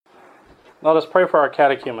Let us pray for our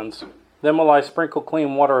catechumens. Then will I sprinkle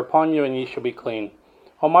clean water upon you, and ye shall be clean.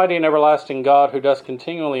 Almighty and everlasting God, who dost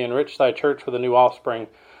continually enrich thy church with a new offspring,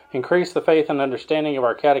 increase the faith and understanding of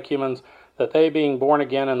our catechumens, that they, being born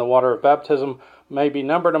again in the water of baptism, may be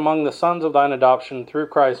numbered among the sons of thine adoption, through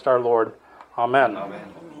Christ our Lord. Amen.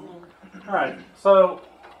 Amen. All right, so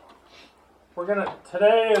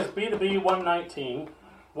today is B2B 119.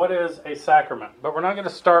 What is a sacrament? But we're not going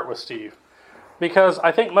to start with Steve, because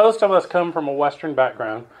I think most of us come from a Western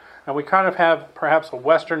background, and we kind of have perhaps a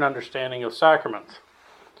Western understanding of sacraments.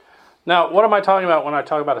 Now, what am I talking about when I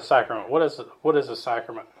talk about a sacrament? What is a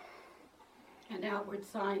sacrament? An outward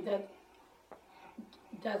sign that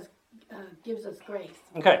gives us grace.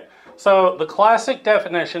 Okay, so the classic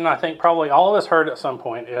definition, I think probably all of us heard at some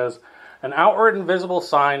point, is an outward and visible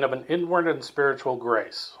sign of an inward and spiritual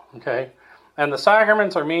grace. Okay, and the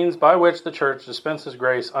sacraments are means by which the church dispenses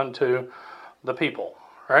grace unto the people.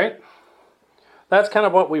 Right? That's kind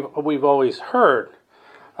of what we've always heard.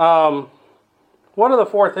 What are the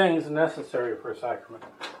four things necessary for a sacrament?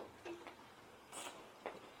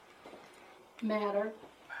 Matter.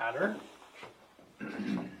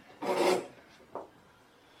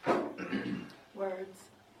 Words.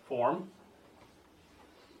 Form.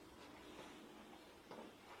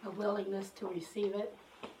 A willingness to receive it.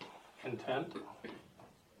 Intent.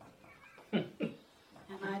 And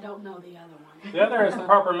I don't know the other one. The other is the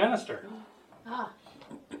proper minister.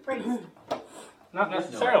 Priest. Not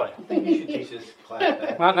necessarily. I think you should teach this class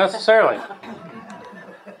that. Not necessarily.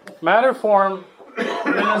 Matter, form,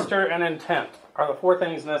 minister, and intent are the four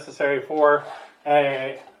things necessary for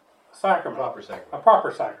a sacrament. Proper sacrament. A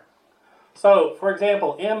proper sacrament. So, for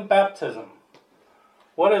example, in baptism,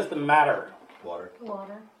 what is the matter? Water.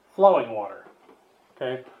 Flowing water.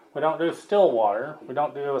 Okay? We don't do still water. We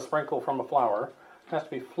don't do a sprinkle from a flower. It has to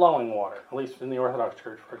be flowing water, at least in the Orthodox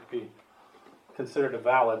Church, for it to be considered a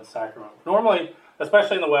valid sacrament. Normally,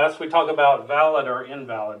 especially in the West, we talk about valid or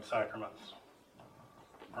invalid sacraments.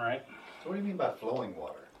 All right? So what do you mean by flowing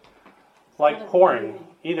water? Like pouring.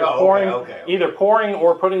 Either okay. Either pouring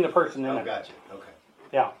or putting the person in Oh, it. gotcha. Okay.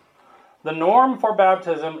 Yeah. The norm for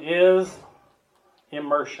baptism is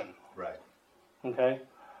immersion. Right. Okay?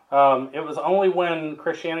 It was only when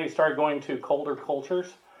Christianity started going to colder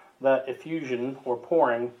cultures that effusion or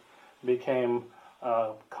pouring became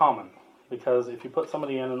common. Because if you put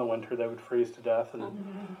somebody in the winter, they would freeze to death,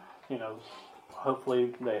 and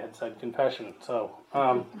hopefully they had said confession. So,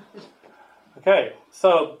 okay.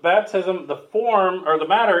 So baptism, the form or the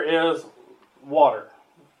matter is water.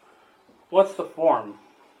 What's the form?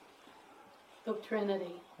 The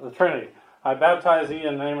Trinity. The Trinity. I baptize thee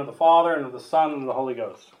in the name of the Father, and of the Son, and of the Holy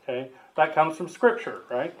Ghost. Okay? That comes from Scripture,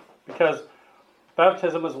 right? Because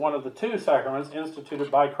baptism is one of the two sacraments instituted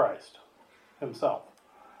by Christ himself.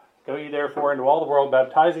 Go ye therefore into all the world,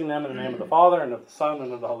 baptizing them in the name of the Father, and of the Son,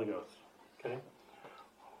 and of the Holy Ghost. Okay?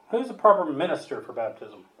 Who's the proper minister for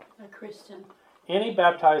baptism? A Christian. Any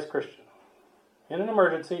baptized Christian. In an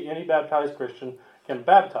emergency, any baptized Christian can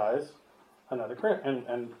baptize another Christian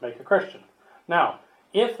and make a Christian. Now,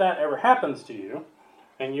 if that ever happens to you,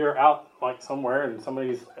 and you're out like somewhere and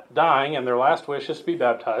somebody's dying and their last wish is to be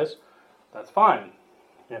baptized, that's fine.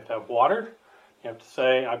 You have to have water. You have to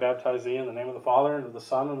say, I baptize thee in the name of the Father, and of the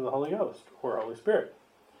Son, and of the Holy Ghost, or Holy Spirit.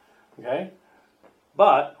 Okay?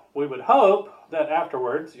 But we would hope that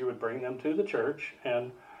afterwards you would bring them to the church,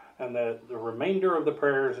 and the remainder of the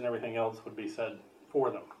prayers and everything else would be said for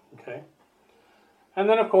them. Okay? And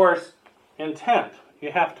then, of course, intent.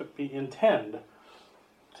 You have to intend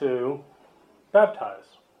to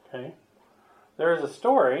baptize. Okay? There is a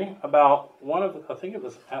story about I think it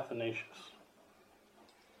was Athanasius.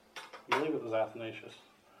 I believe it was Athanasius.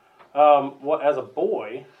 As a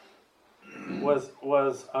boy, was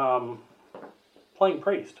playing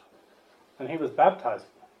priest, and he was baptizing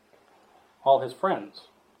all his friends.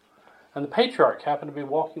 And the patriarch happened to be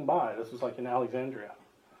walking by. This was like in Alexandria.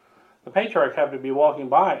 The patriarch happened to be walking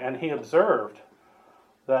by, and he observed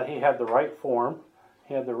that he had the right form,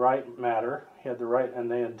 he had the right matter,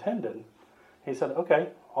 and they intended. He said, okay,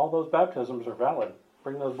 all those baptisms are valid.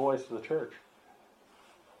 Bring those boys to the church.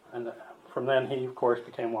 And from then he, of course,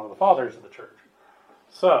 became one of the fathers of the church.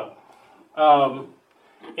 So,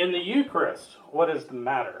 in the Eucharist, what is the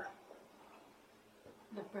matter?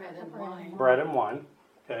 The bread and wine. Bread and wine,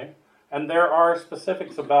 okay. And there are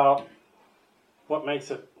specifics about what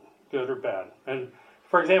makes it good or bad. And,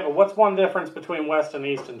 for example, what's one difference between West and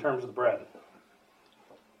East in terms of the bread?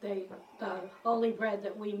 The holy bread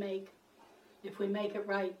that we make, if we make it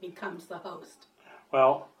right, becomes the host.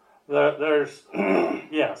 Well, there's,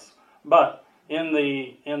 yes. But In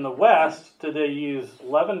the West, do they use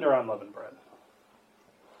leavened or unleavened bread?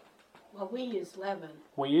 Well, we use leaven,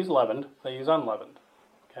 We use leavened. They use unleavened.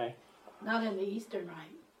 Okay. not in the Eastern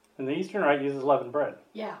Rite. And the Eastern Rite uses leavened bread.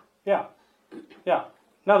 Yeah. Yeah. Yeah.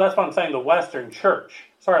 No, that's what I'm saying. The Western Church.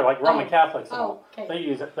 Sorry, like Roman Oh. Catholics. And Oh, all. okay. They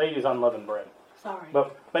use unleavened bread. Sorry.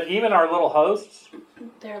 But even our little hosts,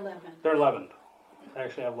 They're leaven. they're leavened. They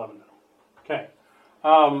actually have leaven in them. Okay.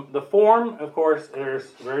 The form, of course,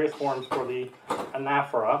 there's various forms for the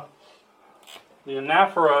anaphora. The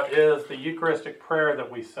anaphora is the Eucharistic prayer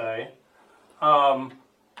that we say.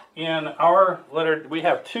 In our liturgy, we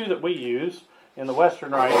have two that we use in the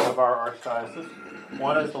Western Rite of our archdiocese.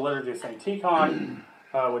 One is the Liturgy of St. Tikhon,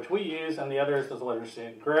 which we use, and the other is the Liturgy of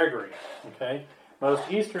St. Gregory. Okay.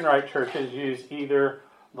 Most Eastern Rite churches use either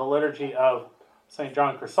the Liturgy of St.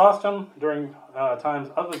 John Chrysostom during times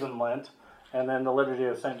other than Lent, and then the Liturgy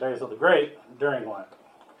of St. Basil the Great during Lent.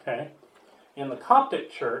 Okay. In the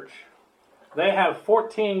Coptic Church, they have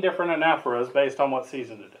 14 different anaphoras based on what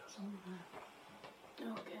season it is.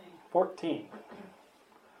 Okay. 14.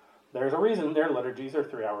 There's a reason their liturgies are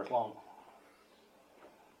 3 hours long.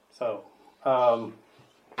 So, I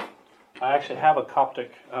actually have a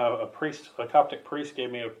Coptic Coptic priest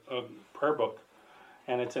gave me a prayer book,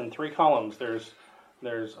 and it's in 3 columns. There's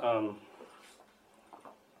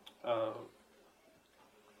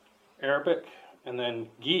Arabic, and then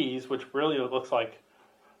Ge'ez, which really looks like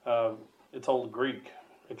it's Old Greek,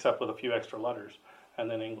 except with a few extra letters, and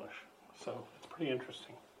then English. So it's pretty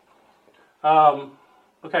interesting.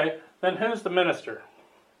 Okay, then who's the minister?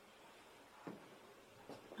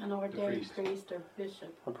 An ordained priest. priest or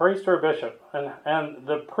bishop. A priest or a bishop. And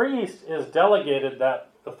the priest is delegated that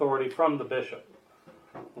authority from the bishop.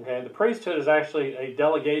 Okay, the priesthood is actually a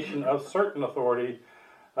delegation of certain authority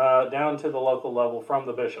down to the local level from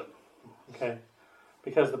the bishop. Okay,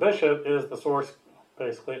 because the bishop is the source,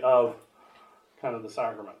 basically, of kind of the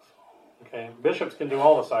sacraments. Okay, bishops can do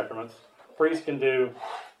all the sacraments. Priests can do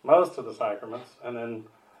most of the sacraments, and then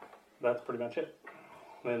that's pretty much it.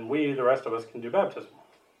 Then we, the rest of us, can do baptism.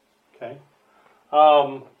 Okay,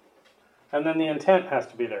 and then the intent has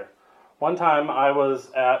to be there. One time I was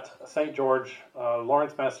at St. George,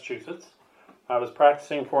 Lawrence, Massachusetts. I was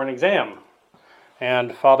practicing for an exam,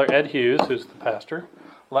 and Father Ed Hughes, who's the pastor,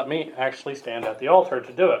 let me actually stand at the altar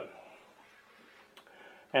to do it.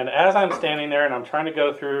 And as I'm standing there and I'm trying to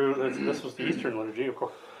go through, this was the Eastern liturgy, of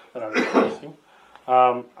course, that I was practicing,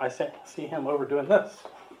 I see him over doing this.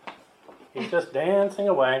 He's just dancing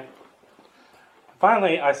away.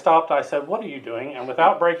 Finally, I stopped. I said, "What are you doing?" And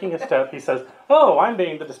without breaking a step, he says, "Oh, I'm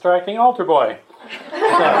being the distracting altar boy."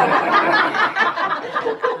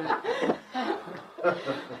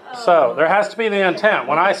 So there has to be the intent.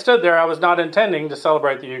 When I stood there, I was not intending to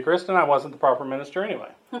celebrate the Eucharist, and I wasn't the proper minister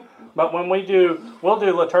anyway. But when we'll do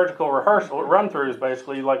liturgical rehearsal, run-throughs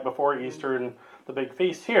basically, like before Easter and the big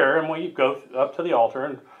feast here, and we go up to the altar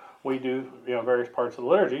and we do various parts of the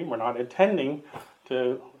liturgy. We're not intending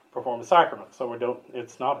to perform a sacrament, so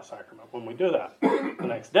it's not a sacrament when we do that. The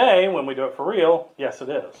next day, when we do it for real, yes, it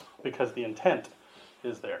is, because the intent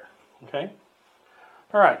is there. Okay?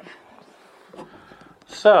 All right.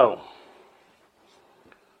 So,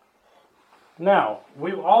 now,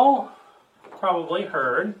 we've all probably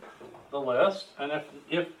heard the list, and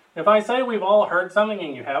if I say we've all heard something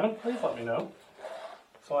and you haven't, please let me know,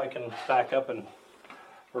 so I can back up and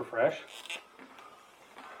refresh.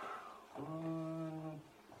 1,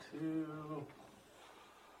 2,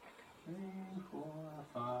 3, 4,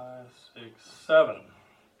 5, 6, 7.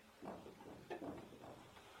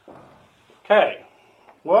 Okay.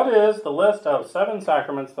 What is the list of 7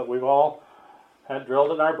 sacraments that we've all had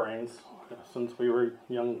drilled in our brains since we were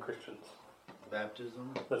young Christians?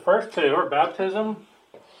 Baptism. The first 2 are baptism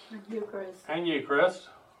Eucharist. and Eucharist,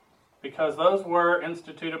 because those were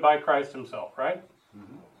instituted by Christ himself, right?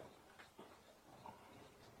 Mm-hmm.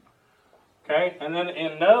 Okay, and then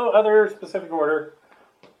in no other specific order,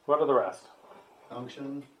 what are the rest?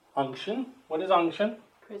 Unction. Unction. What is unction?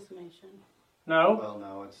 Chrismation. No. Well,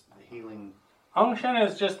 no, it's healing. Unction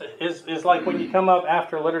is just is like when you come up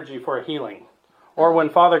after liturgy for a healing, or when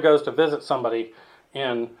Father goes to visit somebody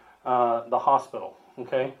in the hospital.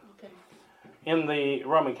 Okay. Okay. In the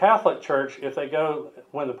Roman Catholic Church, if they go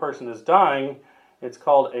when the person is dying, it's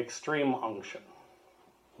called extreme unction.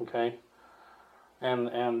 Okay. And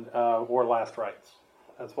or last rites.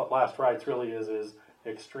 That's what last rites really is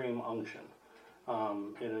extreme unction.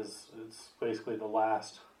 It's basically the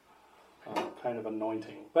last kind of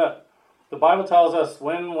anointing. But the Bible tells us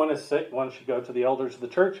when one is sick, one should go to the elders of the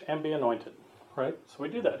church and be anointed. Right? So we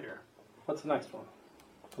do that here. What's the next one?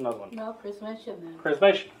 What's another one? No, Chrismation then.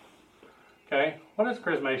 Chrismation. Okay, what is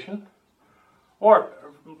chrismation? Or,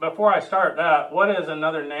 before I start that, what is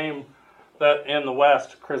another name that in the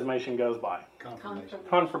West chrismation goes by? Confirmation.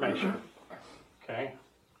 Confirmation. Okay.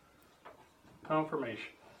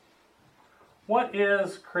 Confirmation. What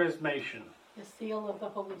is chrismation? The seal of the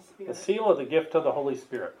Holy The Spirit. seal of the gift of the Holy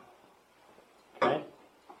Spirit. Okay.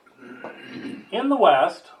 In the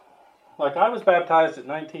West, like I was baptized at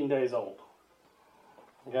 19 days old.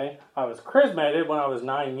 Okay. I was chrismated when I was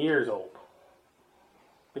 9 years old.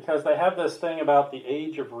 Because they have this thing about the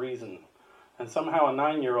age of reason. And somehow a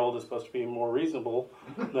 9-year-old is supposed to be more reasonable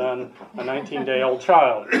than a 19-day-old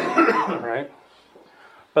child. Right?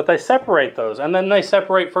 But they separate those. And then they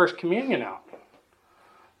separate First Communion out.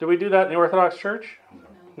 Do we do that in the Orthodox Church?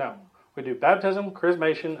 No. We do baptism,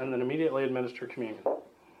 chrismation, and then immediately administer communion.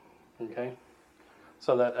 Okay?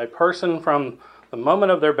 So that a person from the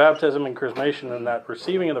moment of their baptism and chrismation and that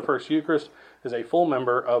receiving of the first Eucharist is a full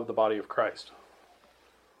member of the body of Christ.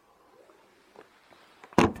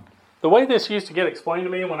 The way this used to get explained to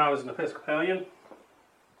me when I was an Episcopalian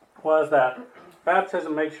was that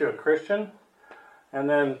baptism makes you a Christian, and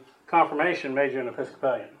then confirmation made you an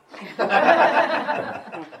Episcopalian.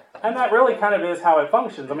 And that really kind of is how it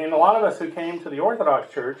functions. I mean, a lot of us who came to the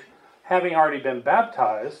Orthodox Church, having already been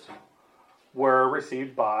baptized, were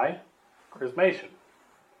received by chrismation.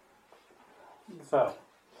 So,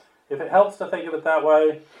 if it helps to think of it that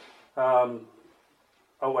way, oh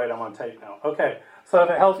wait, I'm on tape now. Okay. So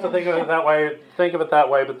if it helps to think of it that way, think of it that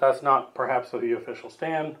way, but that's not perhaps the official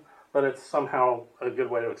stand, but it's somehow a good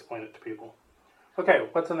way to explain it to people. Okay,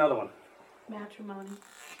 what's another one? Matrimony.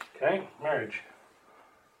 Okay, marriage.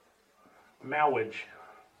 Marriage.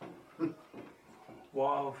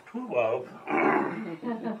 Love, true love.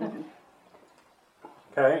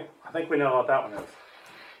 Okay, I think we know what that one is.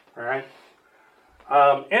 All right.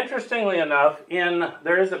 Interestingly enough,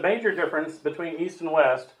 there is a major difference between East and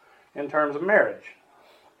West in terms of marriage.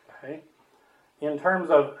 Okay? In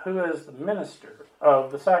terms of who is the minister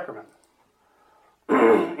of the sacrament.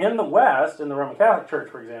 In the West, in the Roman Catholic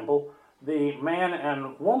Church, for example, the man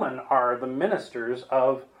and woman are the ministers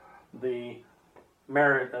of the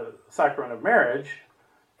sacrament of marriage,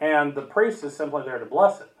 and the priest is simply there to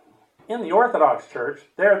bless it. In the Orthodox Church,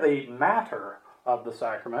 they're the mater of the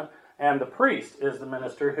sacrament, and the priest is the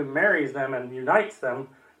minister who marries them and unites them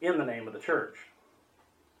in the name of the church.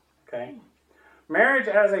 Okay? Marriage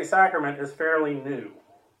as a sacrament is fairly new.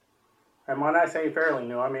 And when I say fairly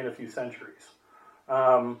new, I mean a few centuries.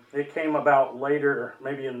 It came about later,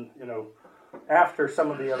 maybe after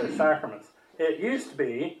some of the other sacraments. It used to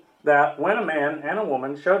be that when a man and a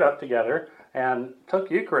woman showed up together and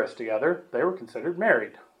took Eucharist together, they were considered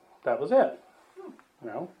married. That was it.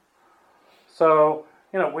 So,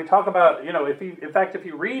 we talk about, if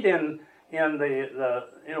you read in the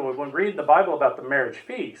when we read the Bible about the marriage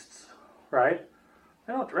feasts, right?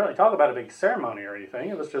 They don't really talk about a big ceremony or anything.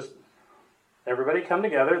 It was just everybody come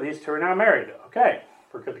together. These two are now married. Okay,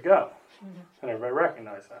 we're good to go. And everybody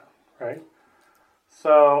recognized that, right?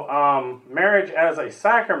 So marriage as a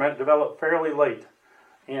sacrament developed fairly late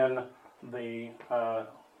in the kind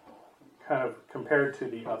of compared to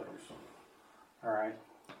the others. All right.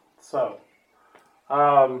 So,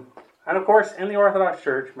 and of course, in the Orthodox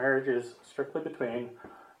Church, marriage is strictly between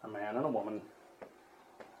a man and a woman,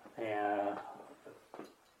 and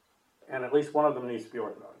at least one of them needs to be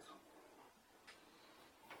Orthodox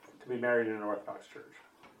to be married in an Orthodox church.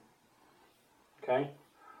 Okay.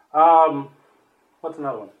 What's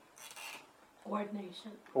another one?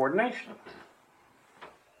 Ordination. Ordination.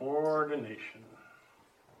 Ordination.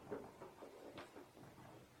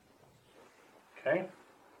 Okay.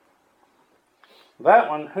 That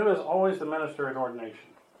one, who is always the minister in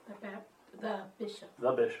ordination? The bishop.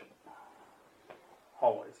 The bishop.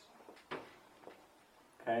 Always.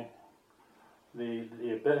 Okay. The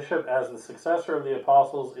bishop, as the successor of the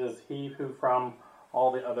apostles, is he who from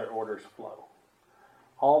all the other orders flow.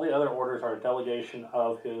 All the other orders are a delegation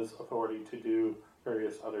of his authority to do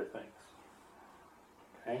various other things.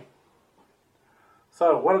 Okay?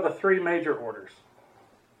 So, what are the three major orders?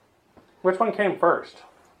 Which one came first?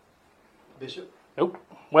 Bishop? Nope.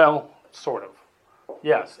 Well, sort of.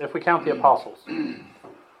 Yes, if we count the apostles.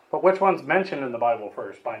 But which one's mentioned in the Bible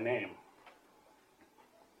first by name?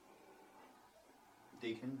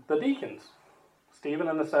 Deacon? The deacons. Stephen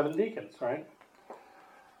and the 7 deacons, right?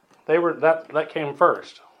 They were that came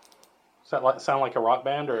first. Does that sound like a rock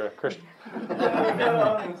band or a Christian?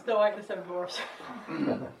 No, still like the 7 dwarfs.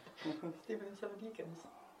 Stephen and 7 deacons.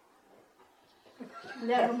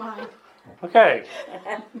 Never mind. Okay.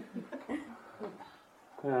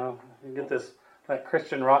 You get that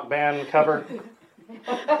Christian rock band cover.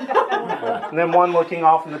 And then one looking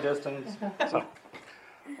off in the distance. So.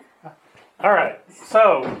 All right,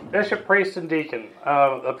 so bishop, priest, and deacon.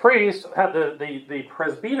 The priest had the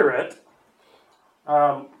presbyterate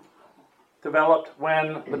developed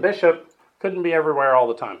when the bishop couldn't be everywhere all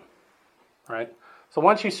the time, right? So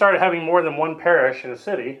once you started having more than one parish in a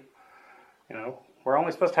city, we're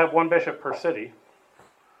only supposed to have one bishop per city.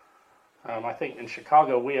 I think in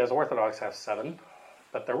Chicago, we as Orthodox have 7,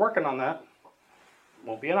 but they're working on that.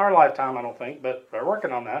 Won't be in our lifetime, I don't think, but they're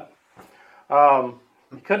working on that.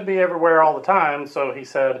 He couldn't be everywhere all the time, so he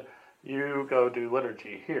said, you go do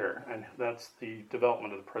liturgy here. And that's the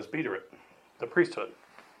development of the presbyterate, the priesthood.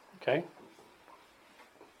 Okay?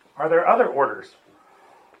 Are there other orders?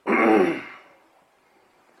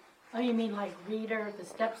 Oh, you mean like reader, the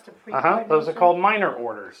steps to pre-ordination? Those are called minor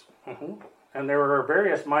orders. And there were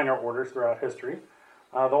various minor orders throughout history.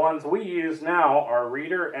 The ones we use now are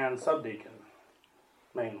reader and subdeacon,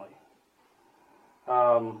 mainly.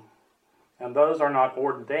 And those are not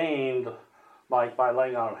ordained like by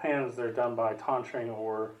laying on of hands. They're done by tonsure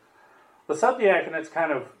or... The subdiaconate's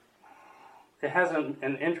it has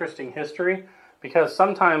an interesting history because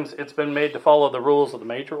sometimes it's been made to follow the rules of the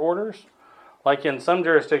major orders. Like in some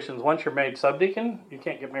jurisdictions, once you're made subdeacon, you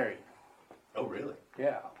can't get married. Oh, really?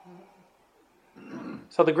 Yeah.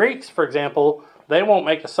 So the Greeks, for example, they won't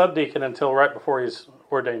make a subdeacon until right before he's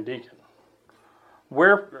ordained deacon.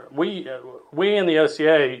 We in the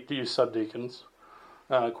OCA use subdeacons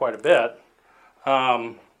quite a bit.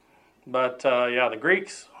 The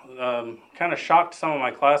Greeks kind of shocked some of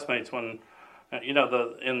my classmates when, in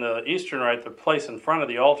the Eastern Rite, the place in front of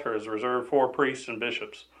the altar is reserved for priests and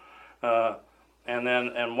bishops.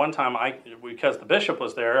 And one time, because the bishop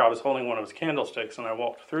was there, I was holding one of his candlesticks, and I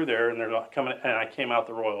walked through there, and they're coming, and I came out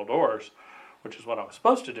the royal doors, which is what I was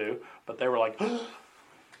supposed to do. But they were like,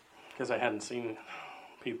 because I hadn't seen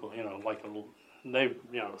people,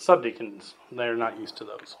 subdeacons, they're not used to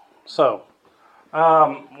those. So,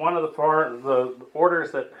 one of the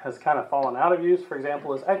orders that has kind of fallen out of use, for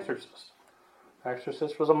example, is exorcist.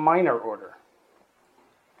 Exorcist was a minor order.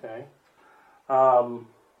 Okay.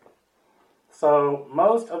 So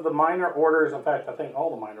most of the minor orders, in fact, I think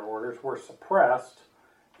all the minor orders, were suppressed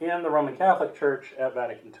in the Roman Catholic Church at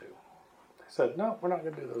Vatican II. They said, no, we're not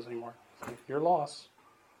going to do those anymore. So, your loss.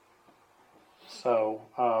 So,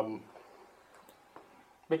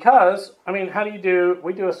 because, how do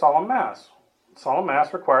we do a solemn mass. Solemn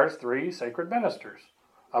mass requires 3 sacred ministers,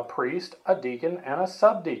 a priest, a deacon, and a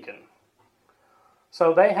subdeacon.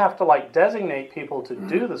 So they have to designate people to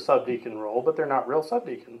do the subdeacon role, but they're not real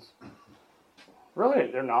subdeacons. Really,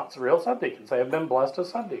 they're not real subdeacons. They have been blessed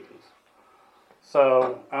as subdeacons.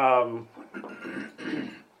 So,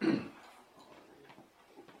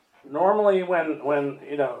 normally when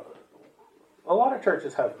a lot of our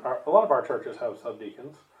churches have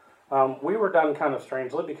subdeacons. We were done kind of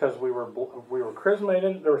strangely because we were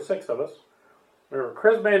chrismated. There were 6 of us. We were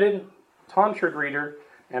chrismated, tonsured reader,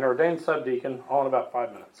 and ordained subdeacon all in about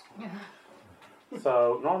 5 minutes.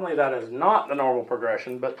 So normally that is not the normal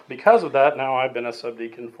progression, but because of that, now I've been a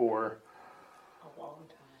subdeacon for A long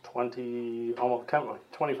time.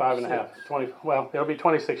 25 and a half. It'll be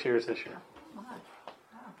 26 years this year.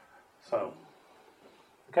 So,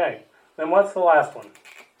 okay. Then what's the last one?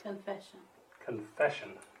 Confession.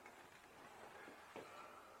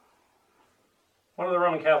 What do the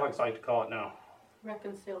Roman Catholics like to call it now?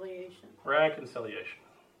 Reconciliation.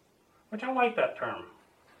 Which I like that term.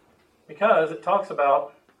 Because it talks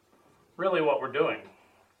about really what we're doing.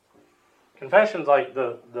 Confession's like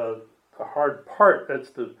the hard part. It's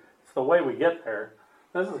the way we get there.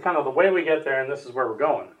 This is kind of the way we get there, and this is where we're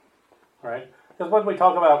going, right? Because when we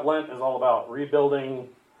talk about Lent, is all about rebuilding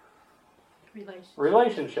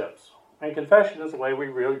relationships, and confession is the way we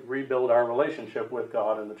rebuild our relationship with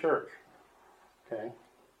God and the church. Okay.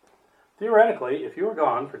 Theoretically, if you were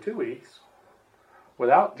gone for 2 weeks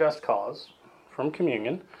without just cause from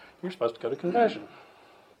communion, you're supposed to go to confession.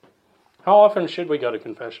 How often should we go to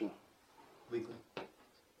confession? Weekly.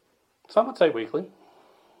 Some would say weekly.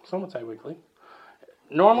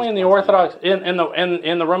 Normally in the Orthodox, in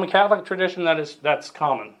the Roman Catholic tradition, that's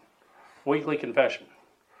common. Weekly confession.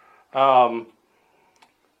 And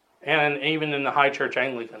even in the High Church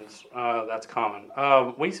Anglicans, that's common.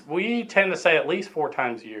 We tend to say at least 4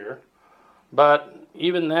 times a year, but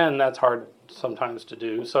even then, that's hard sometimes to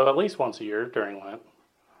do. So at least once a year during Lent.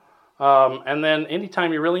 And then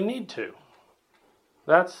anytime you really need to.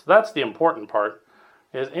 That's the important part,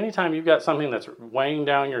 is anytime you've got something that's weighing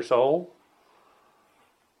down your soul,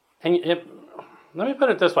 and let me put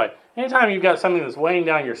it this way, anytime you've got something that's weighing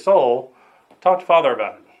down your soul, talk to Father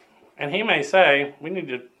about it. And he may say,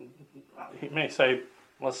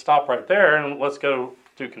 let's stop right there and let's go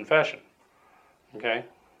do confession. Okay?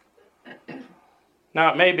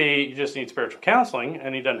 Now, it may be you just need spiritual counseling,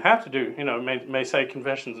 and he doesn't have to do, may say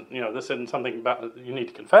confessions, this isn't something about you need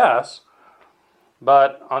to confess.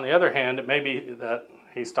 But on the other hand, it may be that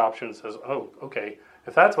he stops you and says, oh, okay,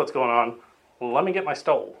 if that's what's going on, well, let me get my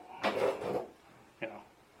stole.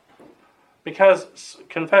 Because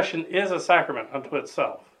confession is a sacrament unto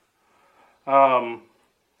itself. In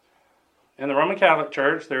the Roman Catholic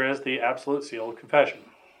Church, there is the absolute seal of confession.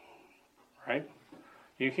 Right?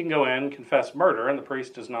 You can go in, confess murder, and the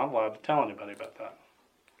priest is not allowed to tell anybody about that.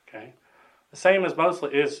 Okay? The same is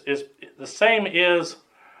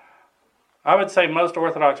I would say most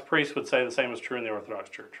Orthodox priests would say the same is true in the Orthodox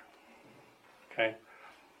Church. Okay?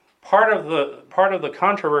 Part of the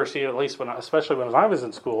controversy, at least especially when I was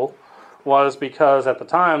in school, was because at the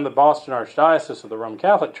time the Boston Archdiocese of the Roman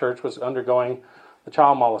Catholic Church was undergoing the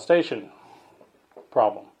child molestation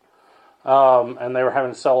problem. And they were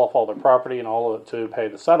having to sell off all their property and all of it to pay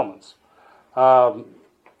the settlements.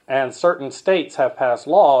 And certain states have passed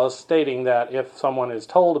laws stating that if someone is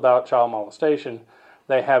told about child molestation,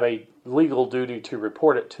 they have a legal duty to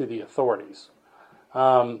report it to the authorities.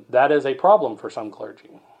 That is a problem for some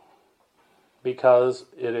clergy because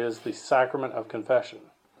it is the sacrament of confession.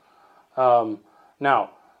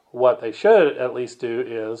 Now, what they should at least do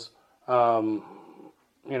is,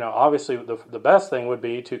 obviously the best thing would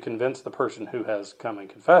be to convince the person who has come and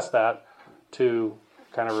confessed that to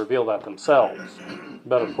kind of reveal that themselves.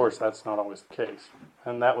 But of course, that's not always the case.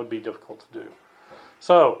 And that would be difficult to do.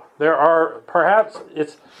 So, there are, perhaps,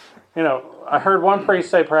 I heard one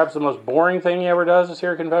priest say perhaps the most boring thing he ever does is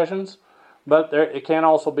hear confessions. But it can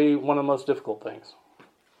also be one of the most difficult things.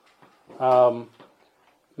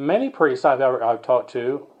 Many priests I've talked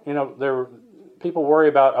to, people worry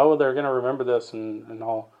about, they're going to remember this and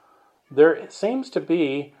all. There seems to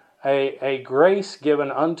be a grace given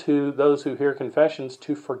unto those who hear confessions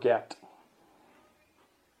to forget.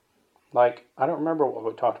 Like, I don't remember what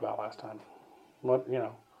we talked about last time.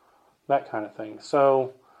 That kind of thing.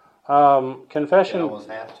 So, confession... You almost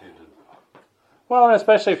have to. Well, and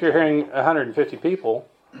especially if you're hearing 150 people,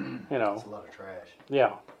 It's a lot of trash.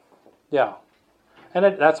 Yeah.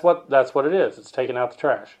 And that's what it is. It's taking out the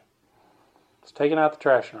trash. It's taking out the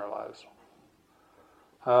trash in our lives.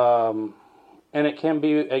 And it can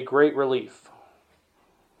be a great relief,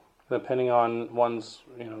 depending on one's,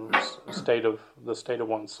 state of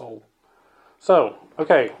one's soul. So,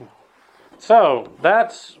 okay. So,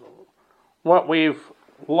 that's what we've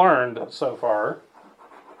learned so far.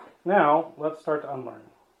 Now, let's start to unlearn.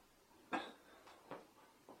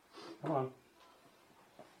 Come on.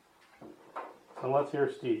 So let's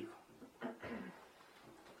hear Steve.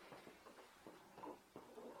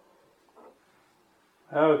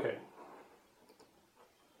 Okay.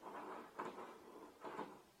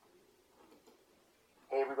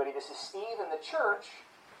 Hey everybody, this is Steve, and the church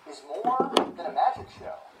is more than a magic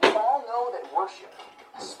show. We all know that worship,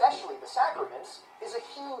 especially the sacraments, is a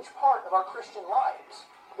huge part of our Christian lives.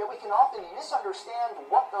 Yet we can often misunderstand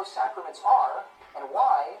what those sacraments are and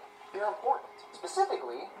why they're important.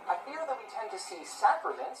 Specifically, I fear that we tend to see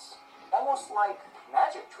sacraments almost like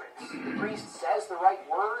magic tricks. The priest says the right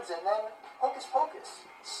words and then hocus pocus.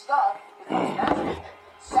 Stuff becomes magical.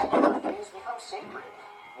 Secular things become sacred.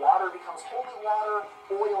 Water becomes holy water,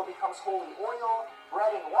 oil becomes holy oil,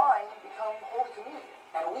 bread and wine become holy communion.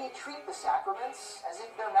 And we treat the sacraments as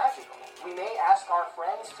if they're magical. We may ask our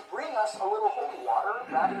friends to bring us a little holy water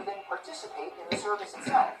rather than participate in the service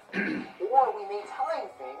itself. Or we may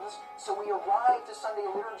time things so we arrive to Sunday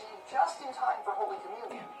liturgy just in time for Holy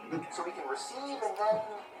Communion, so we can receive and then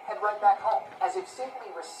head right back home, as if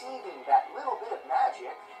simply receiving that little bit of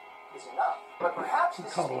magic is enough. But perhaps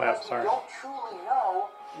this is because we don't truly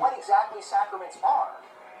know what exactly sacraments are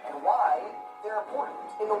and why they're important.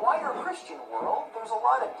 In the wider Christian world, there's a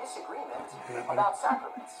lot of disagreement about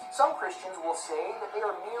sacraments. Some Christians will say that they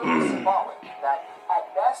are merely symbolic, that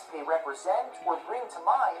at best they represent or bring to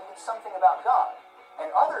mind something about God.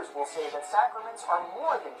 And others will say that sacraments are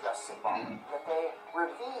more than just symbolic, that they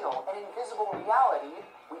reveal an invisible reality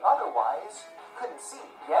we otherwise couldn't see.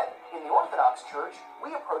 Yet, in the Orthodox Church,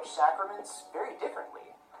 we approach sacraments very differently.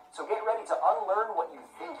 So get ready to unlearn what you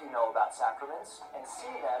think you know about sacraments and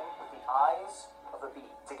see them with the eyes of a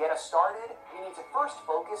being. To get us started, we need to first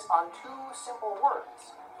focus on two simple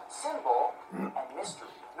words: symbol and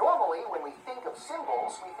mystery. Normally, when we think of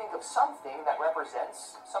symbols, we think of something that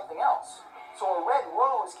represents something else. So a red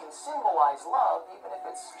rose can symbolize love even if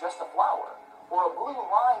it's just a flower. Or a blue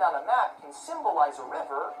line on a map can symbolize a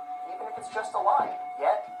river even if it's just a line.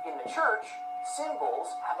 Yet, in the church, symbols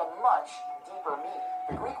have a much deeper meaning.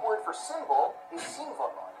 The Greek word for symbol is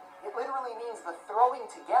symbolon. It literally means the throwing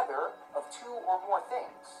together of two or more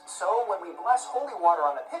things. So when we bless holy water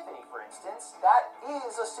on Epiphany, for instance, that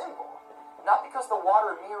is a symbol. Not because the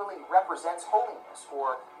water merely represents holiness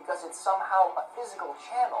or because it's somehow a physical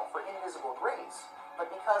channel for invisible grace, but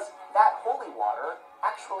because that holy water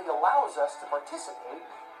actually allows us to participate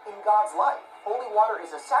in God's life. Holy water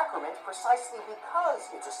is a sacrament precisely because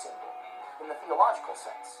it's a symbol, in the theological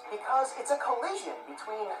sense. Because it's a collision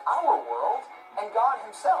between our world and God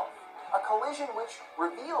himself. A collision which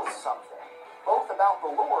reveals something, both about the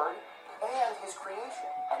Lord and his creation.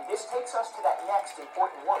 And this takes us to that next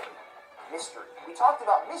important word, mystery. We talked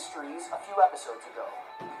about mysteries a few episodes ago.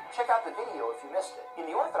 Check out the video if you missed it. In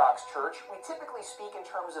the Orthodox Church, we typically speak in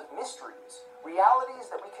terms of mysteries,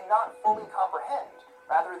 realities that we cannot fully comprehend,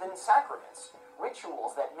 rather than sacraments,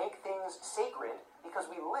 rituals that make things sacred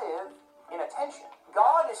because we live in attention.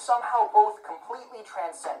 God is somehow both completely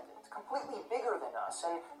transcendent, completely bigger than us,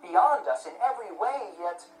 and beyond us in every way,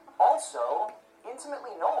 yet also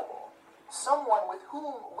intimately knowable. Someone with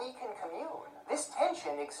whom we can commune. This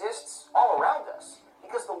tension exists all around us,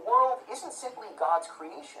 because the world isn't simply God's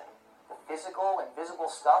creation. The physical and visible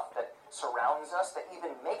stuff that surrounds us, that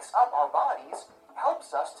even makes up our bodies,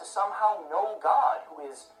 helps us to somehow know God, who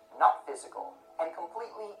is not physical and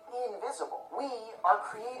completely invisible. We are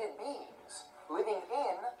created beings, living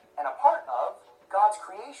in and a part of God's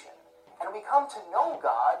creation. And we come to know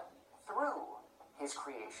God through his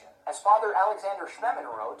creation. As Father Alexander Schmemann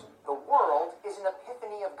wrote, the world is an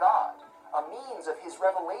epiphany of God, a means of his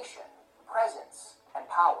revelation, presence, and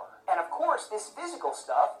power. And of course, this physical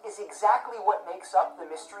stuff is exactly what makes up the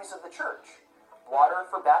mysteries of the church. Water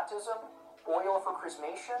for baptism, oil for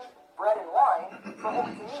chrismation, bread and wine for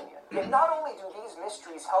Holy Communion. Yet not only do these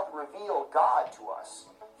mysteries help reveal God to us,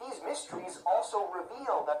 these mysteries also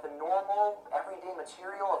reveal that the normal, everyday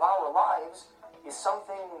material of our lives is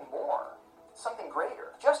something more, something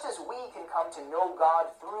greater. Just as we can come to know God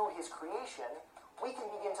through his creation, we can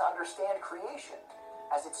begin to understand creation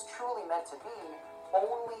as it's truly meant to be,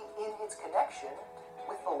 only in its connection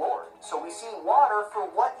with the Lord. So we see water for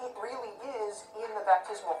what it really is in the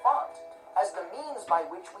baptismal font, as the means by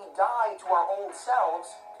which we die to our old selves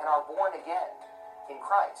and are born again in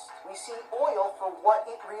Christ. We see oil for what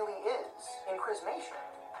it really is in chrismation,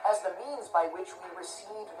 as the means by which we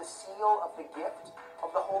receive the seal of the gift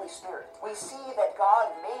of the Holy Spirit. We see that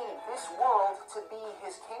God made this world to be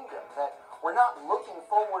his kingdom, that we're not looking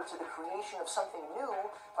forward to the creation of something new,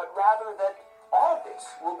 but rather that all this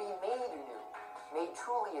will be made new, made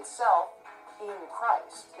truly itself in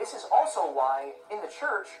Christ. This is also why in the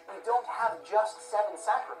church we don't have just 7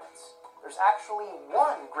 sacraments. There's actually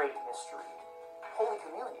one great mystery, Holy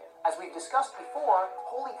Communion. As we've discussed before,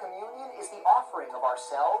 Holy Communion is the offering of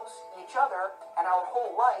ourselves, each other, and our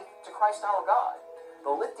whole life to Christ our God.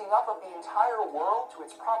 The lifting up of the entire world to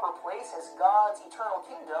its proper place as God's eternal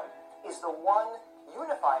kingdom is the one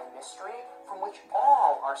unifying mystery from which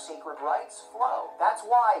all our sacred rites flow. That's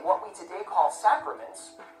why what we today call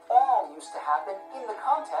sacraments all used to happen in the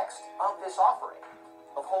context of this offering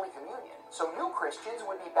of Holy Communion. So new Christians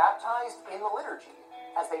would be baptized in the liturgy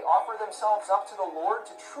as they offer themselves up to the Lord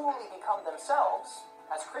to truly become themselves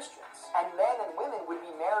as Christians. And men and women would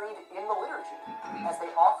be married in the liturgy as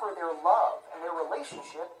they offer their love and their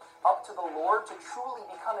relationship up to the Lord to truly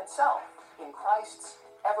become itself in Christ's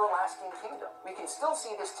everlasting kingdom. We can still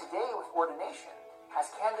see this today with ordination,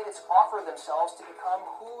 as candidates offer themselves to become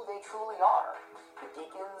who they truly are, the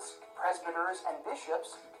deacons, presbyters, and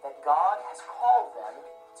bishops that God has called them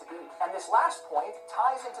to be. And this last point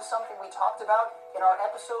ties into something we talked about in our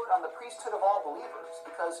episode on the priesthood of all believers,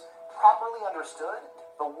 because properly understood,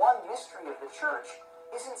 the one mystery of the church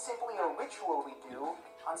isn't simply a ritual we do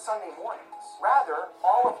on Sunday mornings. Rather,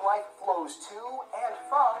 all of life flows to and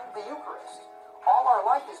from the Eucharist. All our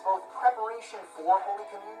life is both preparation for Holy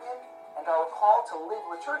Communion and our call to live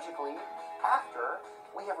liturgically after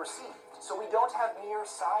we have received. So we don't have mere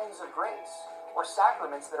signs of grace or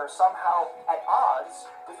sacraments that are somehow at odds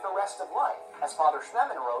with the rest of life. As Father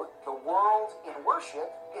Schmemann wrote, the world in worship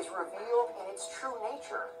is revealed in its true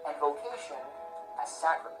nature and vocation as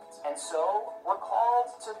sacraments. And so we're called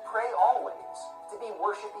to pray always, to be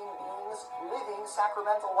worshiping beings living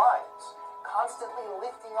sacramental lives, constantly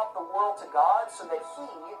lifting up the world to God so that he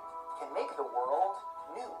can make the world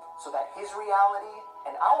new, so that his reality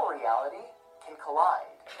and our reality can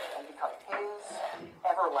collide and become his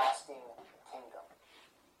everlasting kingdom.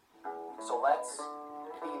 So let's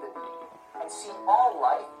be the be, and see all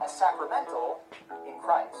life as sacramental in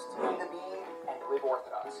Christ. Be the be and live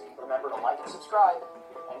orthodoxy. Remember to like and subscribe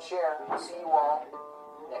and share. We'll see you all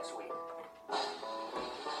next week.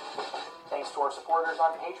 Thanks to our supporters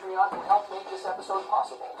on Patreon who helped make this episode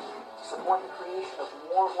possible. To support the creation of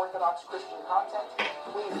more Orthodox Christian content,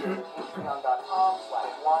 please visit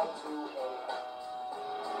patreon.com/Y2AM.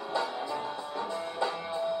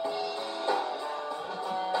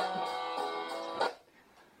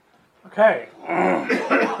 Okay.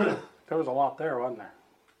 There was a lot there, wasn't there?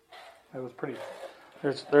 It was pretty.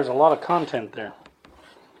 There's a lot of content there.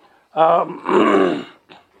 So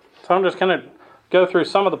I'm just going to go through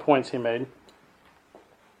some of the points he made.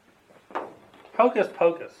 Hocus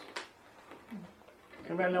pocus.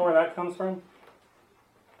 Anybody know where that comes from?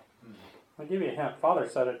 I'll give you a hint. Father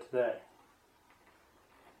said it today.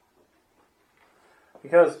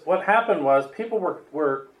 Because what happened was people were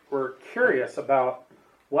curious about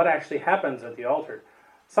what actually happens at the altar.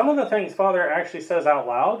 Some of the things Father actually says out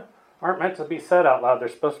loud aren't meant to be said out loud. They're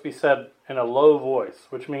supposed to be said in a low voice,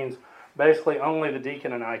 which means basically only the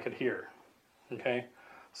deacon and I could hear. Okay?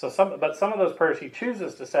 So some of those prayers he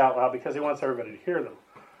chooses to say out loud because he wants everybody to hear them.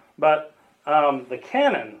 But the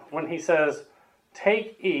canon, when he says,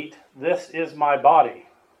 "Take, eat, this is my body,"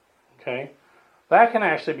 okay, that can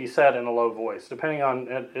actually be said in a low voice, depending on,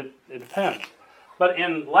 it depends. But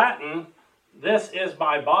in Latin, "this is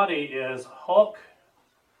my body" is hoc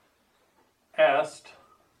est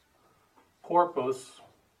corpus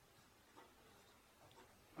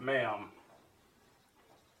meum.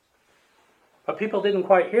 But people didn't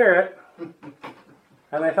quite hear it,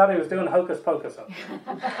 and they thought he was doing hocus pocus up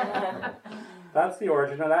there. That's the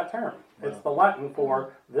origin of that term. It's the Latin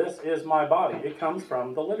for "this is my body." It comes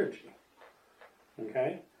from the liturgy.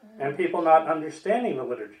 Okay? And people not understanding the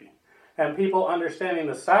liturgy. And people understanding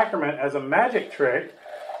the sacrament as a magic trick,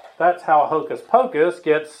 that's how hocus pocus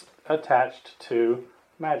gets attached to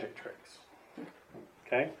magic tricks.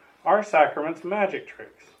 Okay? Are sacraments magic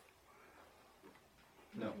tricks?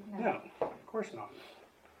 No. No, of course not.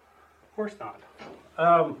 Of course not.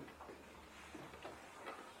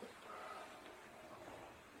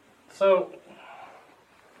 So,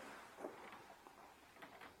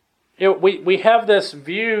 we have this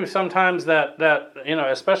view sometimes that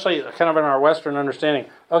especially kind of in our Western understanding.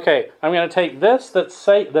 Okay, I'm going to take this that's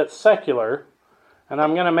secular, and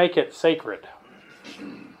I'm going to make it sacred,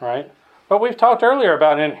 right? But we've talked earlier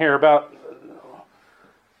about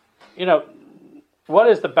what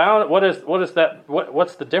is the bound?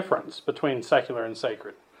 What's the difference between secular and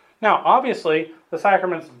sacred? Now, obviously, the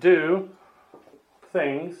sacraments do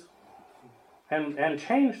things and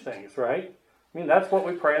change things, right? I mean, that's what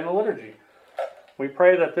we pray in the liturgy. We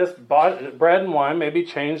pray that this bread and wine may be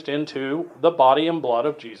changed into the body and blood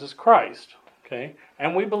of Jesus Christ. Okay?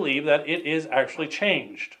 And we believe that it is actually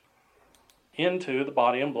changed into the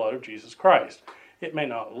body and blood of Jesus Christ. It may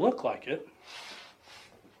not look like it,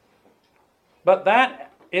 but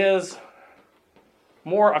that is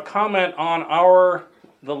more a comment on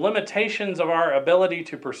the limitations of our ability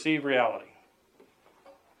to perceive reality.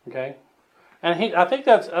 Okay? And I think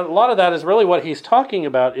that's a lot of that is really what he's talking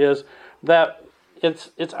about, is that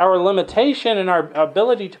it's our limitation in our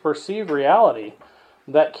ability to perceive reality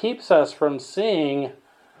that keeps us from seeing.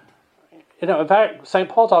 In fact, St.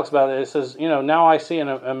 Paul talks about it. It says, now I see in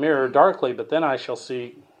a mirror darkly, but then I shall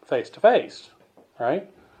see face to face. Right?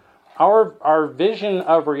 Our vision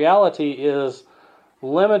of reality is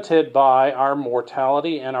limited by our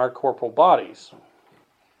mortality and our corporal bodies.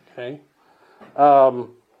 Okay?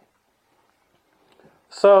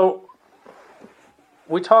 So,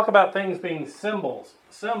 we talk about things being symbols.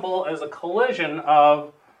 Symbol is a collision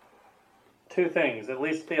of two things, at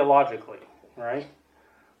least theologically, right?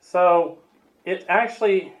 So, it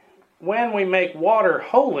actually, when we make water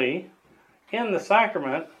holy in the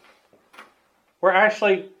sacrament, we're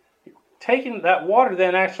actually taking that water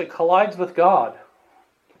then actually collides with God,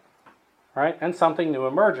 right? And something new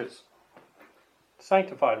emerges.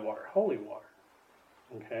 Sanctified water, holy water,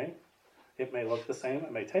 okay? It may look the same,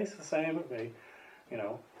 it may taste the same, it may,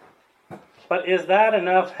 But is that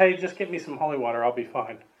enough? Hey, just get me some holy water, I'll be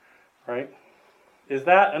fine. Right? Is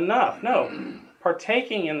that enough? No.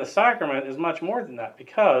 Partaking in the sacrament is much more than that,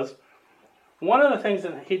 because one of the things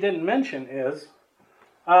that he didn't mention is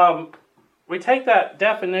we take that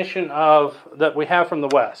definition that we have from the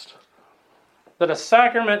West, that a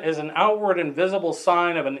sacrament is an outward and visible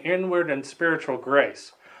sign of an inward and spiritual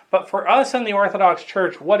grace. But for us in the Orthodox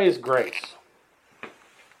Church, what is grace?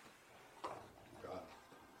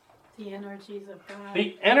 The energies of God.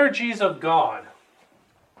 The energies of God.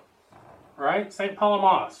 Right? St.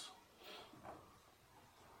 Palamas.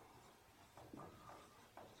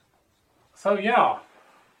 So yeah.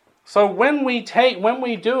 So when we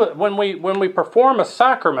perform a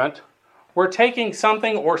sacrament, we're taking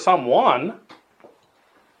something or someone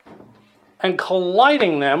and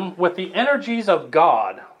colliding them with the energies of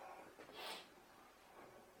God.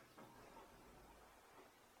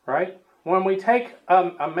 Right? When we take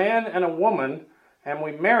a man and a woman and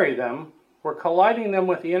we marry them, we're colliding them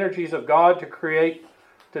with the energies of God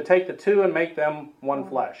to take the two and make them one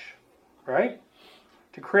flesh. Right?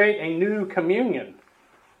 To create a new communion.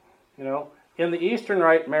 You know, in the Eastern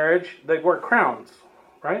Rite marriage, they wear crowns,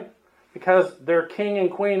 right? Because they're king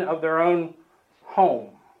and queen of their own home.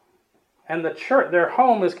 And the church, their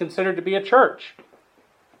home is considered to be a church.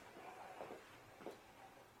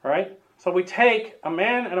 Right? So we take a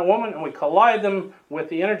man and a woman and we collide them with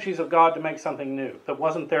the energies of God to make something new that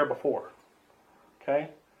wasn't there before. Okay?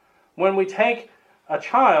 When we take a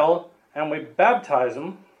child and we baptize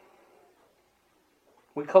them,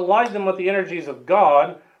 we collide them with the energies of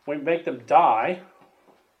God, we make them die,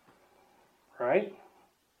 right?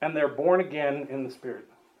 And they're born again in the Spirit.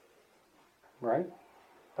 Right?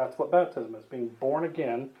 That's what baptism is, being born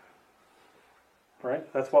again.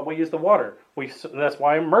 Right? That's what we use the water. That's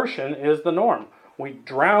why immersion is the norm. We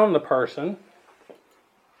drown the person.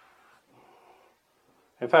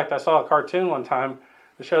 In fact, I saw a cartoon one time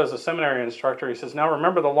that shows a seminary instructor. He says, now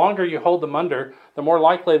remember, the longer you hold them under, the more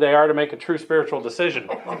likely they are to make a true spiritual decision.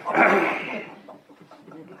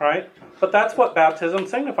 Right? But that's what baptism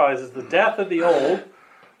signifies, is the death of the old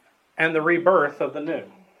and the rebirth of the new.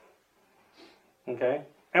 Okay?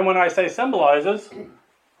 And when I say symbolizes,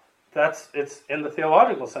 it's in the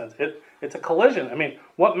theological sense. It's a collision. I mean,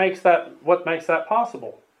 what makes that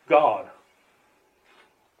possible? God.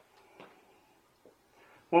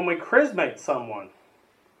 When we chrismate someone,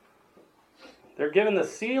 they're given the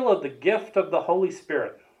seal of the gift of the Holy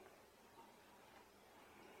Spirit.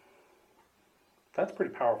 That's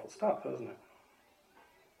pretty powerful stuff, isn't it?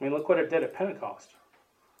 I mean, look what it did at Pentecost.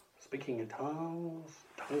 Speaking in tongues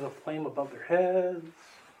of flame above their heads.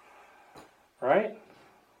 Right?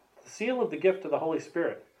 The seal of the gift of the Holy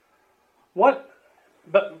Spirit. But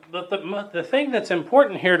the thing that's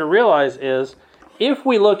important here to realize is, if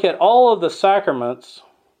we look at all of the sacraments,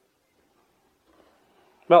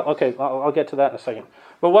 well, okay, I'll get to that in a second.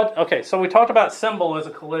 But so we talked about symbol as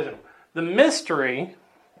a collision. The mystery,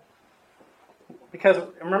 because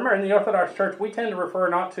remember, in the Orthodox Church, we tend to refer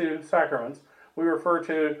not to sacraments, we refer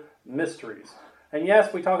to mysteries. And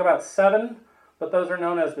yes, we talk about 7, but those are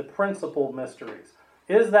known as the principal mysteries.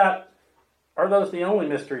 Are those the only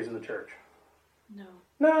mysteries in the church? No.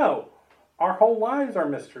 No. Our whole lives are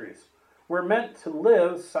mysteries. We're meant to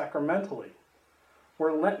live sacramentally.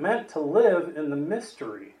 We're meant to live in the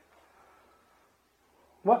mystery.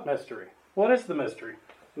 What mystery? What is the mystery?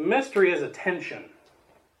 The mystery is a tension.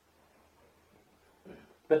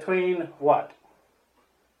 Between what?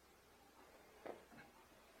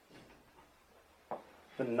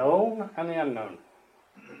 The known and the unknown.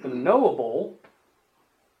 The knowable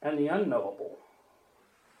and the unknowable.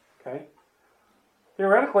 Okay?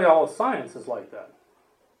 Theoretically, all of science is like that.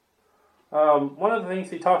 One of the things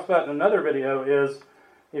he talks about in another video is,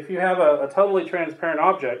 if you have a totally transparent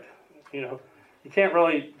object, you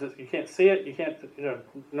can't see it, you can't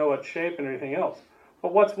know its shape and everything else.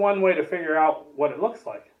 But what's one way to figure out what it looks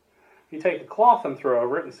like? You take a cloth and throw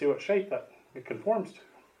over it and see what shape that it conforms to.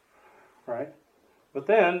 Right? But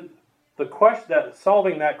then,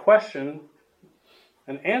 solving that question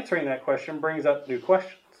and answering that question brings up new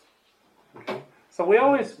questions. Okay? So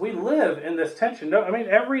we live in this tension. I mean,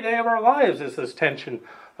 every day of our lives is this tension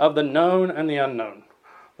of the known and the unknown.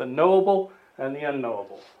 The knowable and the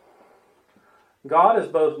unknowable. God is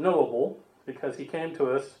both knowable, because he came to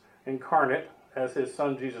us incarnate as his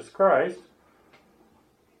Son Jesus Christ.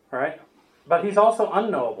 Right? But he's also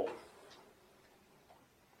unknowable.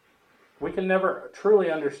 We can never truly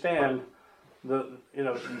understand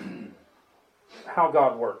how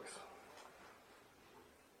God works.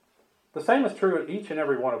 The same is true of each and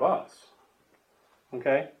every one of us.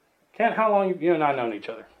 Okay? Kent, how long have you and I known each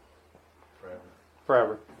other?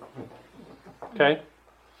 Forever. Okay?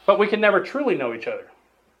 But we can never truly know each other.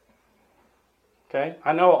 Okay?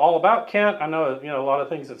 I know all about Kent. I know a lot of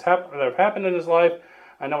things that have happened in his life.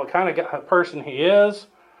 I know what kind of person he is.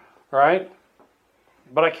 Right?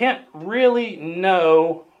 But I can't really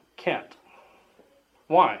know Kent.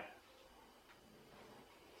 Why?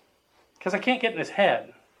 Because I can't get in his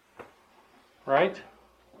head. Right?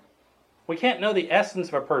 We can't know the essence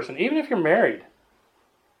of a person, even if you're married.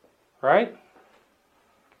 Right?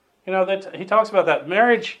 That he talks about that.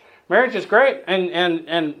 Marriage is great,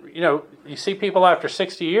 and you see people after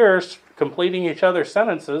 60 years completing each other's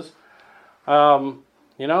sentences,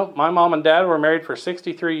 My mom and dad were married for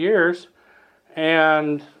 63 years,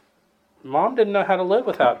 and Mom didn't know how to live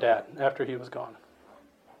without Dad after he was gone.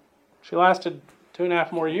 She lasted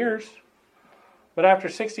 2.5 more years, but after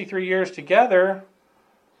 63 years together,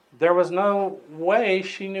 there was no way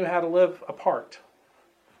she knew how to live apart.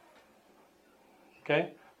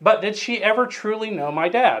 Okay? But did she ever truly know my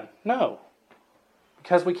dad? No.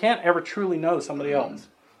 Because we can't ever truly know somebody else.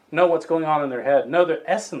 Know what's going on in their head. Know the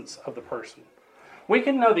essence of the person. We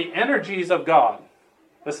can know the energies of God.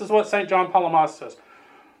 This is what St. John Palamas says.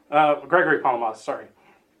 Gregory Palamas, sorry.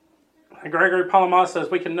 Gregory Palamas says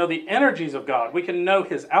we can know the energies of God. We can know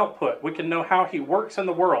his output. We can know how he works in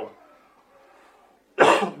the world.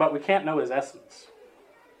 But we can't know his essence.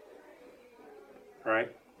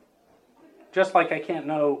 Right? Just like I can't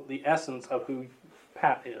know the essence of who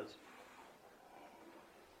Pat is.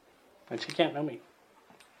 And she can't know me.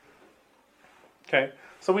 Okay?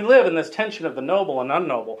 So we live in this tension of the noble and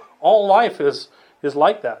unknoble. All life is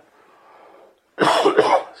like that.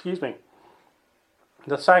 Excuse me.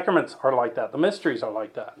 The sacraments are like that. The mysteries are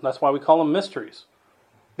like that. That's why we call them mysteries.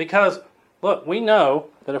 Because, look, we know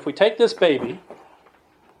that if we take this baby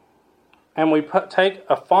and we take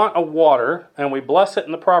a font of water and we bless it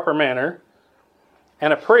in the proper manner,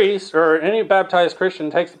 and a priest or any baptized Christian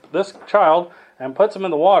takes this child and puts him in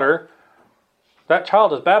the water, that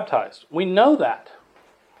child is baptized. We know that.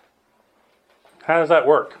 How does that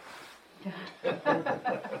work?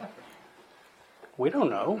 We don't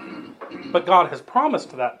know. But God has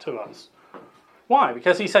promised that to us. Why?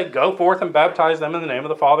 Because he said, go forth and baptize them in the name of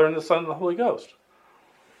the Father and the Son and the Holy Ghost.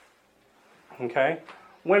 Okay?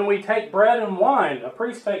 When we take bread and wine, a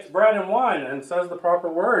priest takes bread and wine and says the proper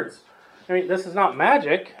words. I mean, this is not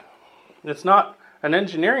magic. It's not an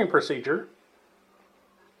engineering procedure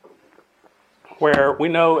where we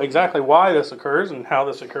know exactly why this occurs and how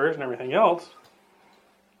this occurs and everything else.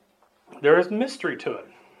 There is mystery to it.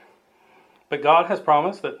 But God has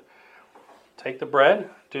promised that take the bread,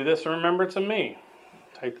 do this in remembrance of me.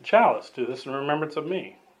 Take the chalice, do this in remembrance of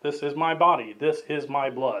me. This is my body. This is my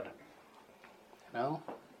blood. You know?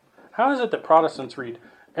 How is it that Protestants read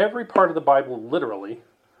every part of the Bible literally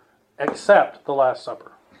except the Last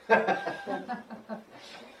Supper?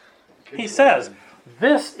 He says,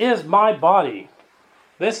 this is my body.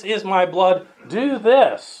 This is my blood. Do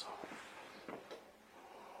this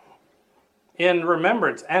in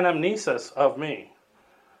remembrance, anamnesis of me.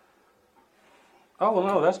 Oh, well,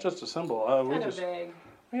 no, that's just a symbol. We'll just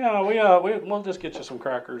get you some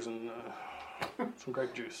crackers and some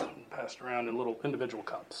grape juice and pass it around in little individual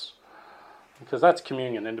cups. Because that's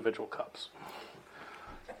communion, individual cups.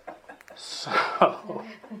 So,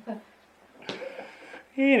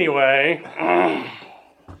 anyway,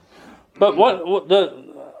 but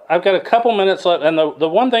I've got a couple minutes left, and the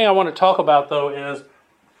one thing I want to talk about, though, is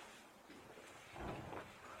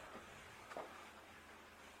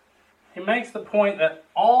he makes the point that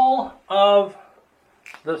all of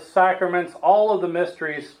the sacraments, all of the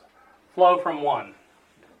mysteries flow from one,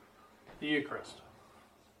 the Eucharist.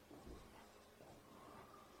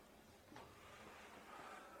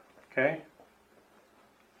 Okay?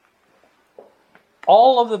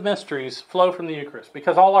 All of the mysteries flow from the Eucharist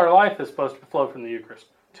because all our life is supposed to flow from the Eucharist,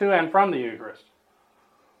 to and from the Eucharist.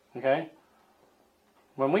 Okay?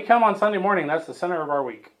 When we come on Sunday morning, that's the center of our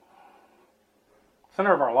week.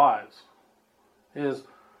 Center of our lives is,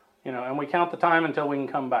 and we count the time until we can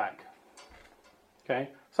come back.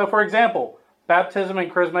 Okay? So, for example, baptism and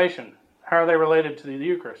chrismation, how are they related to the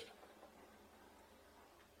Eucharist?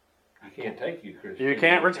 You can't take Eucharist. You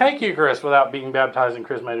can't take Eucharist without being baptized and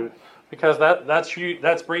chrismated, because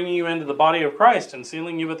that's bringing you into the body of Christ and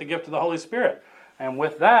sealing you with the gift of the Holy Spirit. And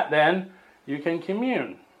with that, then, you can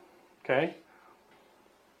commune. Okay?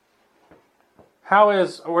 How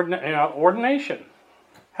is ordination?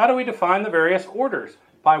 How do we define the various orders?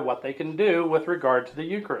 By what they can do with regard to the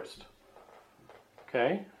Eucharist.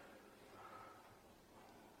 Okay?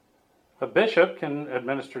 A bishop can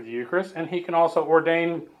administer the Eucharist, and he can also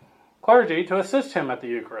ordain clergy to assist him at the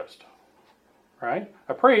Eucharist. Right?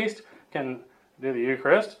 A priest can do the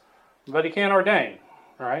Eucharist, but he can't ordain.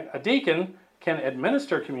 Right? A deacon can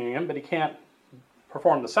administer communion, but he can't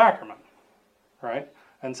perform the sacrament. Right?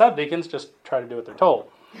 And subdeacons just try to do what they're told.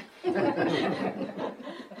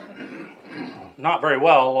 Not very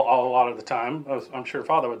well a lot of the time, as I'm sure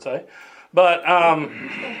Father would say. But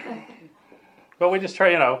we just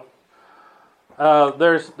try,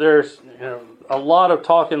 there's a lot of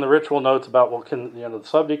talk in the ritual notes about, well, can the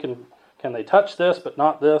subdeacon, can they touch this but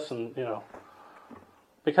not this, and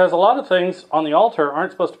because a lot of things on the altar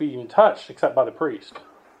aren't supposed to be even touched except by the priest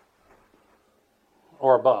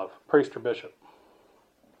or above. priest or bishop.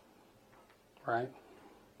 Right?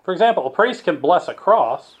 For example, a priest can bless a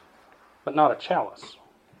cross, but not a chalice.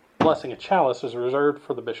 Blessing a chalice is reserved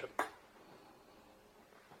for the bishop.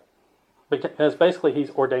 Because basically he's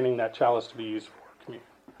ordaining that chalice to be used for communion.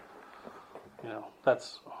 You know,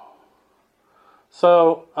 that's...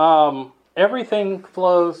 So, everything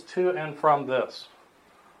flows to and from this.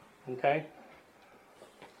 Okay?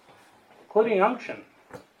 Including unction.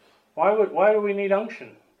 Why do we need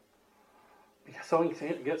unction? Because so we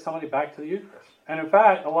can get somebody back to the Eucharist. And in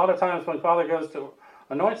fact, a lot of times when Father goes to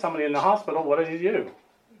anoint somebody in the hospital, what does he do?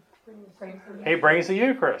 He brings the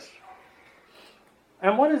Eucharist.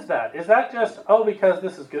 And what is that? Is that just, because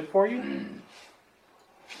this is good for you?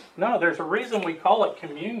 No, there's a reason we call it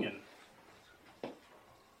communion.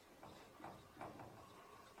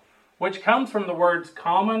 Which comes from the words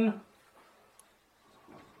common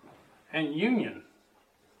and union.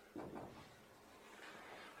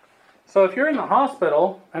 So if you're in the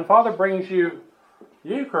hospital and Father brings you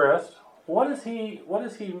Eucharist, what is he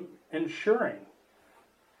ensuring?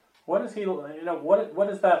 What is he, what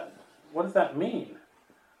does that mean?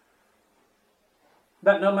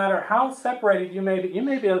 That no matter how separated you may be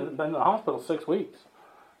in the hospital 6 weeks,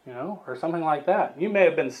 or something like that. You may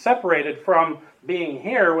have been separated from being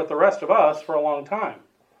here with the rest of us for a long time.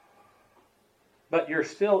 But you're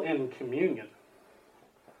still in communion.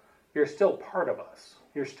 You're still part of us.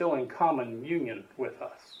 You're still in common union with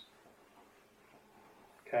us.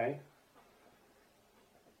 Okay?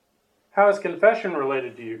 How is confession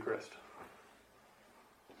related to Eucharist?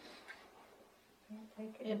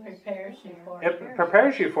 It prepares you for it. It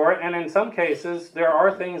prepares you for it, and in some cases, there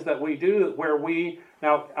are things that we do where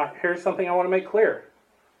now, here's something I want to make clear.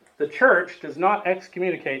 The church does not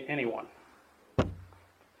excommunicate anyone.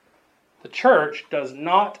 The church does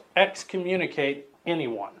not excommunicate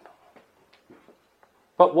anyone.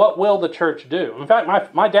 But what will the church do? In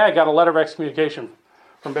fact, my dad got a letter of excommunication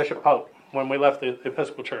from Bishop Pope when we left the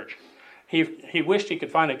Episcopal Church. He wished he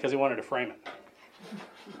could find it because he wanted to frame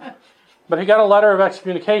it. But he got a letter of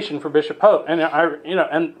excommunication from Bishop Pope,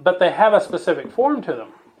 but they have a specific form to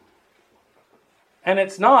them. And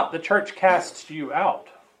it's not the church casts you out.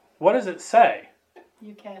 What does it say?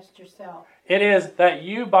 You cast yourself. It is that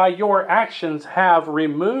you, by your actions, have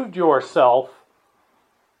removed yourself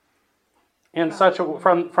in such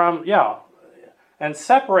a and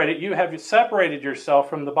separated. You have separated yourself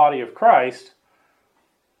from the body of Christ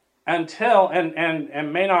until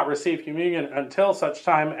and may not receive communion until such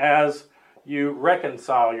time as you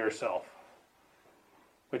reconcile yourself,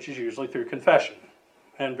 which is usually through confession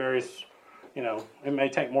and various. It may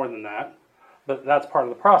take more than that, but that's part of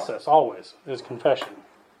the process always, is confession.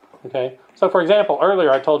 Okay? So, for example,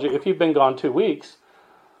 earlier I told you if you've been gone 2 weeks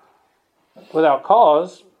without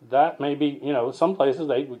cause, that may be, some places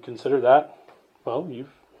they would consider that,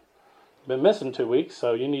 you've been missing 2 weeks,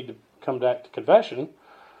 so you need to come back to confession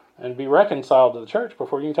and be reconciled to the church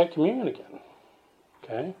before you can take communion again.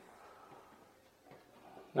 Okay?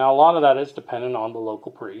 Now, a lot of that is dependent on the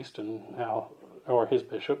local priest and or his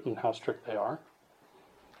bishop and how strict they are.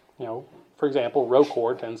 For example,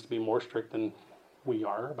 ROCOR tends to be more strict than we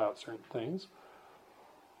are about certain things.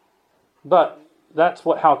 But that's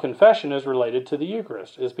how confession is related to the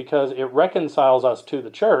Eucharist, is because it reconciles us to the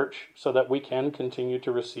church so that we can continue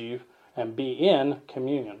to receive and be in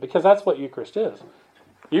communion. Because that's what Eucharist is.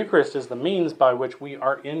 Eucharist is the means by which we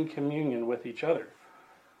are in communion with each other.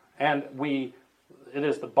 And it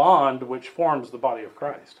is the bond which forms the body of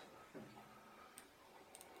Christ.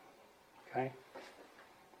 Okay?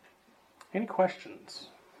 Any questions?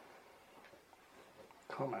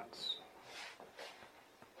 Comments?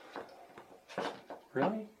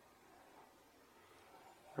 Really?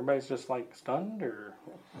 Everybody's just stunned, or?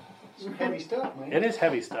 Some heavy stuff, man. It is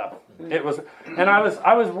heavy stuff. It was, and I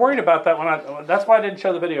was worried about that that's why I didn't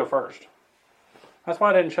show the video first.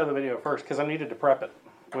 Because I needed to prep it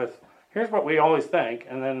with, here's what we always think,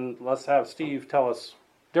 and then let's have Steve tell us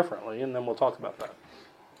differently, and then we'll talk about that.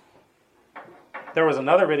 There was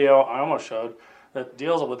another video I almost showed that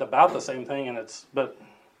deals with about the same thing, but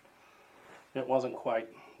it wasn't quite.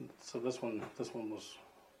 So this one was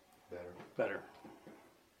better.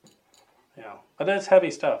 Yeah, but it's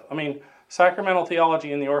heavy stuff. I mean, sacramental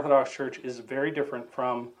theology in the Orthodox Church is very different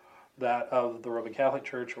from that of the Roman Catholic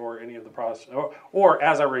Church or any of the Protestant, or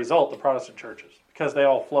as a result, the Protestant churches, because they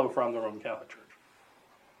all flow from the Roman Catholic Church.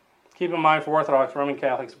 Keep in mind, for Orthodox, Roman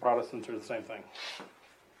Catholics and Protestants are the same thing.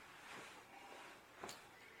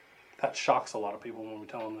 That shocks a lot of people when we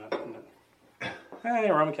tell them that, doesn't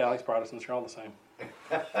it? Roman Catholics, Protestants, you're all the same.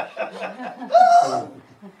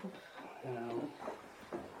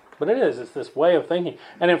 But it is. It's this way of thinking.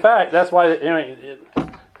 And in fact, that's why it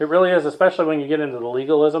really is, especially when you get into the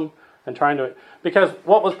legalism and trying to... Because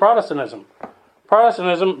what was Protestantism?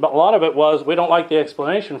 Protestantism, a lot of it was, we don't like the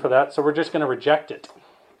explanation for that, so we're just going to reject it.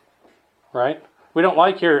 Right? We don't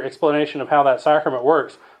like your explanation of how that sacrament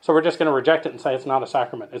works, so we're just going to reject it and say it's not a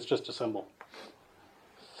sacrament. It's just a symbol.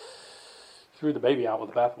 Threw the baby out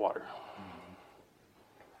with the bathwater.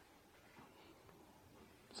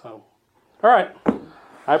 So, all right.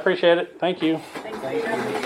 I appreciate it. Thank you. Thank you.